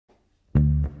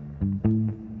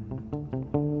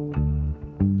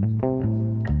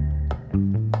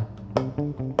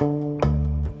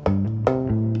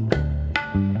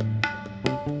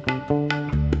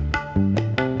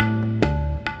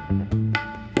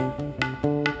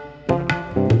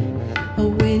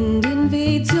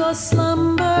your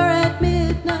slumber at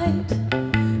midnight,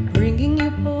 bringing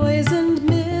you poisoned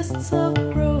mists of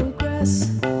progress.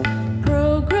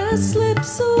 Progress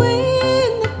slips away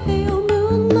in the pale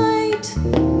moonlight,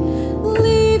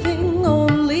 leaving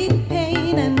only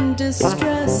pain and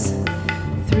distress.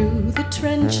 Through the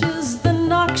trenches, the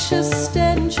noxious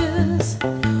stenches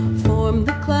form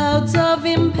the clouds of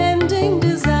impending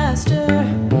disaster.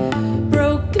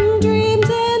 Broken dreams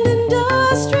and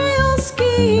industrial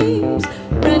schemes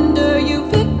render you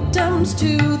victims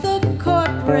to the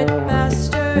corporate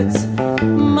bastards.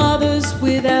 Mothers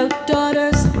without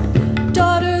daughters,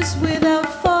 daughters without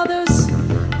fathers,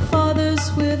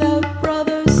 fathers without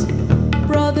brothers,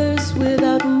 brothers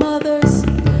without mothers,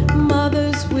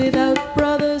 mothers without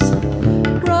brothers,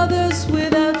 brothers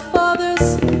without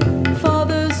fathers,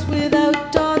 fathers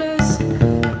without daughters,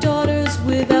 daughters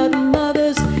without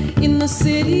mothers. In the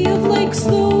city of lakes,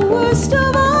 the worst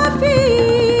of our fears,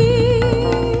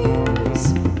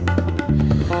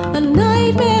 a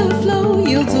nightmare flow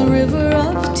yields a river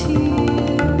of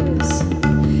tears,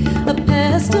 a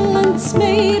pestilence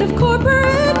made of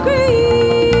corporate greed.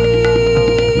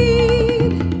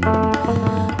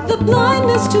 The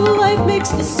blindness to life makes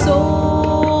the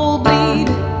soul bleed.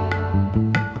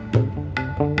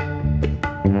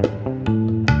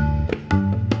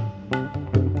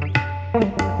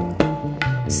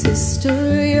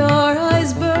 Sister, your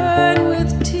eyes burn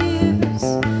with tears.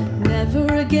 Never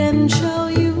again shall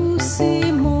you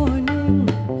see morning.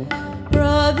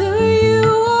 Brother, you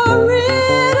are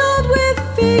riddled with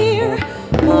fear,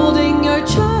 holding your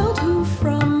child who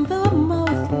from the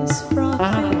mouth is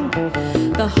frothing.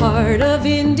 The heart of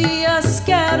India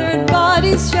scattered,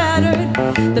 bodies shattered,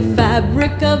 the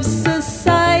fabric of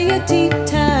society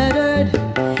tattered.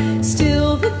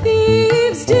 Still the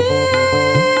thieves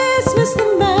dismiss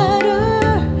the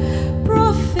matter.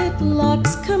 Profit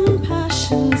locks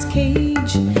compassion's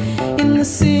cage. In the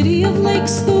city of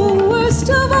lakes, the worst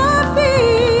of our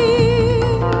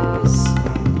fears.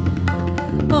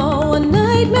 Oh, a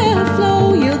nightmare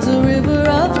flow yields a river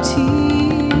of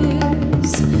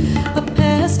tears, a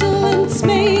pestilence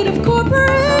made of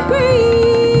corporate greed.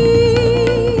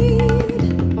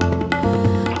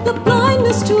 The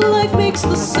blindness to life makes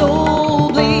the soul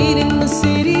bleed. In the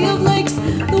city of lakes,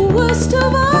 the worst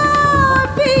of our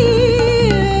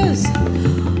fears.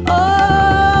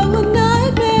 Oh, a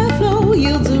nightmare flow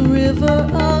yields a river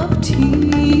of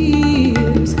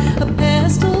tears, a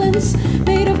pestilence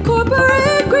made of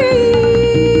corporate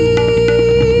greed.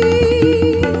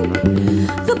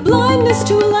 The blindness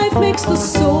to life makes the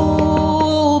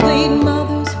soul bleed.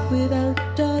 Mothers without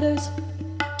daughters,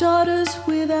 daughters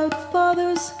without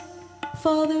fathers,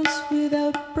 fathers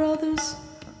without brothers,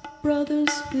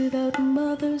 brothers without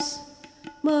mothers,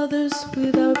 mothers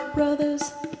without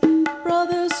brothers,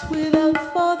 brothers without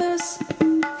fathers,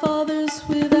 fathers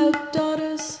without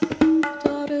daughters,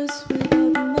 daughters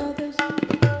without mothers,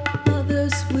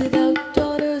 mothers without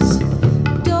daughters,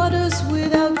 daughters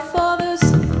without fathers,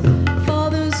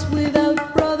 fathers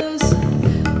without brothers,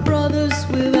 brothers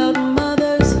without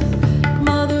mothers,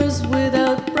 mothers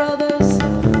without brothers,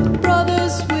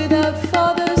 brothers without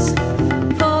fathers,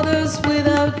 fathers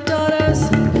without daughters,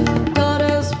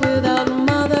 daughters without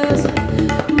mothers,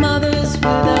 mothers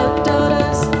without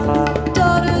daughters,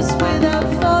 daughters without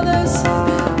fathers,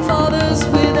 fathers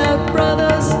without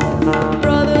brothers,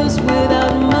 brothers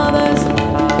without mothers,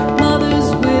 mothers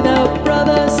without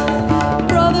brothers,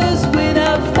 brothers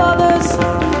without fathers,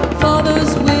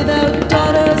 fathers without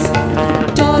daughters,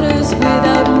 daughters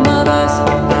without mothers,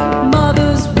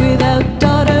 mothers without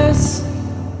daughters.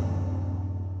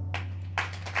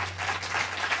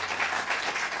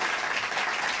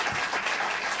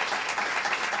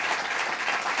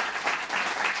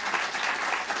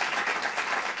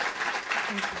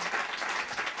 Thank you.